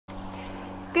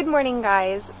Good morning,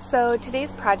 guys. So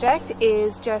today's project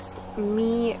is just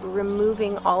me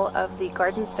removing all of the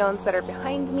garden stones that are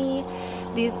behind me.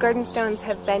 These garden stones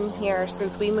have been here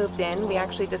since we moved in. We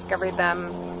actually discovered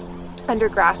them under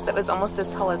grass that was almost as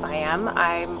tall as I am.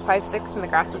 I'm 5'6" and the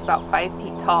grass was about 5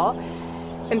 feet tall.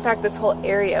 In fact, this whole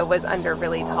area was under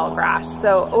really tall grass.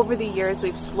 So over the years,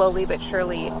 we've slowly but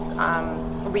surely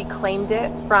reclaimed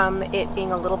it from it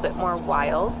being a little bit more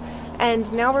wild.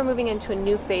 And now we're moving into a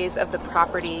new phase of the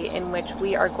property in which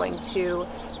we are going to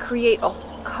create a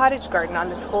cottage garden on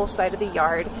this whole side of the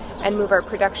yard and move our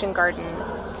production garden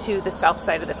to the south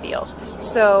side of the field.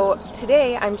 So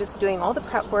today I'm just doing all the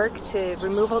prep work to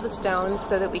remove all the stones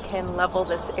so that we can level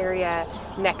this area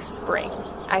next spring.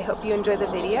 I hope you enjoy the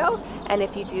video, and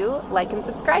if you do, like and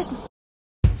subscribe.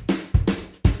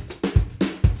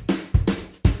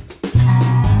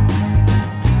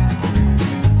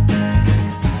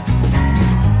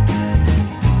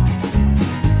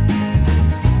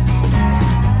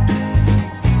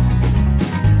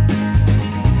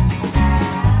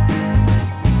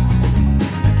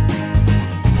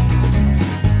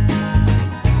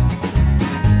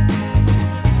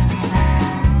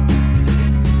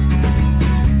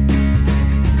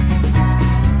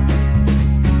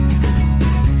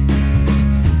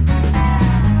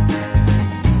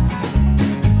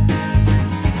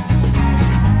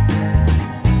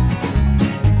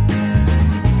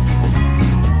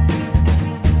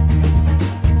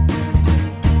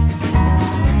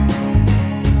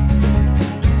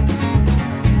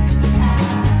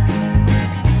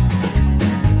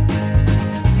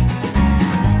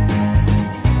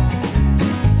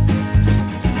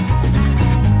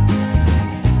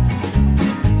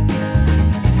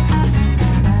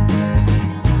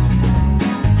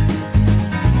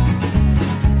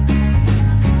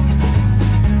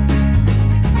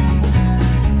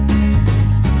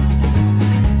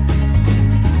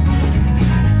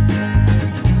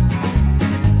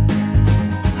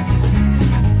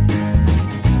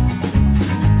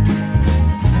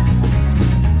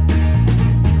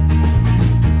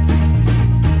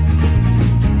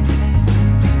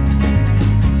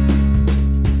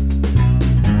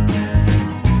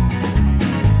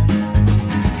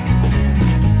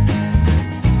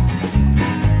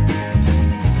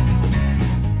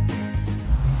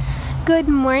 Good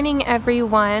morning,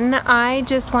 everyone. I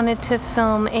just wanted to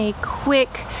film a quick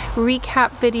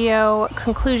recap video,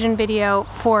 conclusion video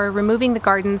for removing the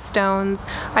garden stones.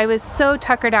 I was so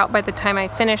tuckered out by the time I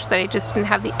finished that I just didn't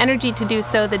have the energy to do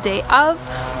so the day of,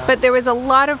 but there was a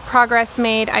lot of progress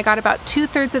made. I got about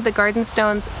 2/3 of the garden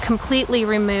stones completely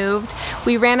removed.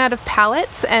 We ran out of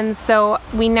pallets, and so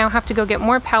we now have to go get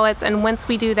more pallets, and once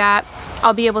we do that,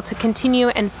 I'll be able to continue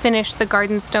and finish the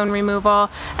garden stone removal,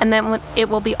 and then it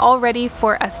will be all ready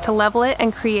for us to level it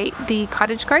and create the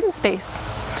cottage garden space.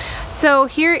 So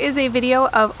here is a video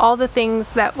of all the things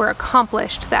that were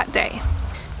accomplished that day.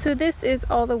 So this is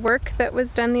all the work that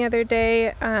was done the other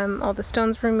day, all the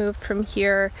stones removed from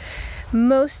here.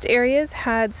 Most areas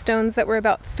had stones that were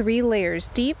about 3 layers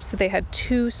deep, so they had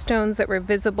 2 stones that were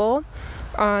visible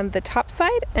on the top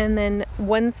side and then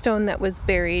 1 stone that was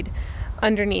buried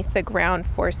underneath the ground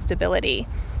for stability.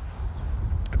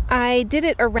 I did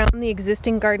it around the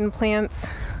existing garden plants.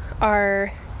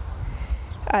 Our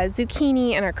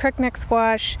zucchini and our crookneck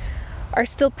squash are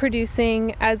still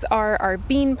producing, as are our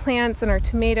bean plants and our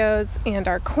tomatoes and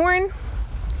our corn.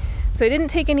 So I didn't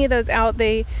take any of those out.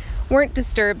 They weren't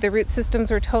disturbed. The root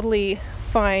systems were totally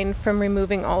fine from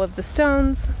removing all of the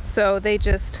stones, so they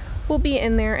just will be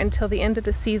in there until the end of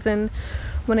the season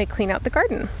when I clean out the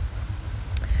garden.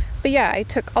 But yeah, I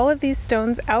took all of these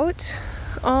stones out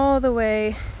all the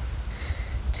way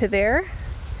to there,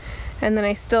 and then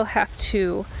I still have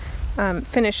to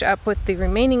finish up with the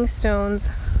remaining stones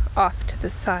off to the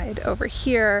side over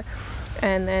here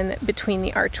and then between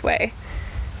the archway.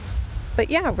 But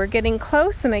yeah, we're getting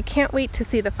close and I can't wait to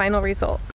see the final result.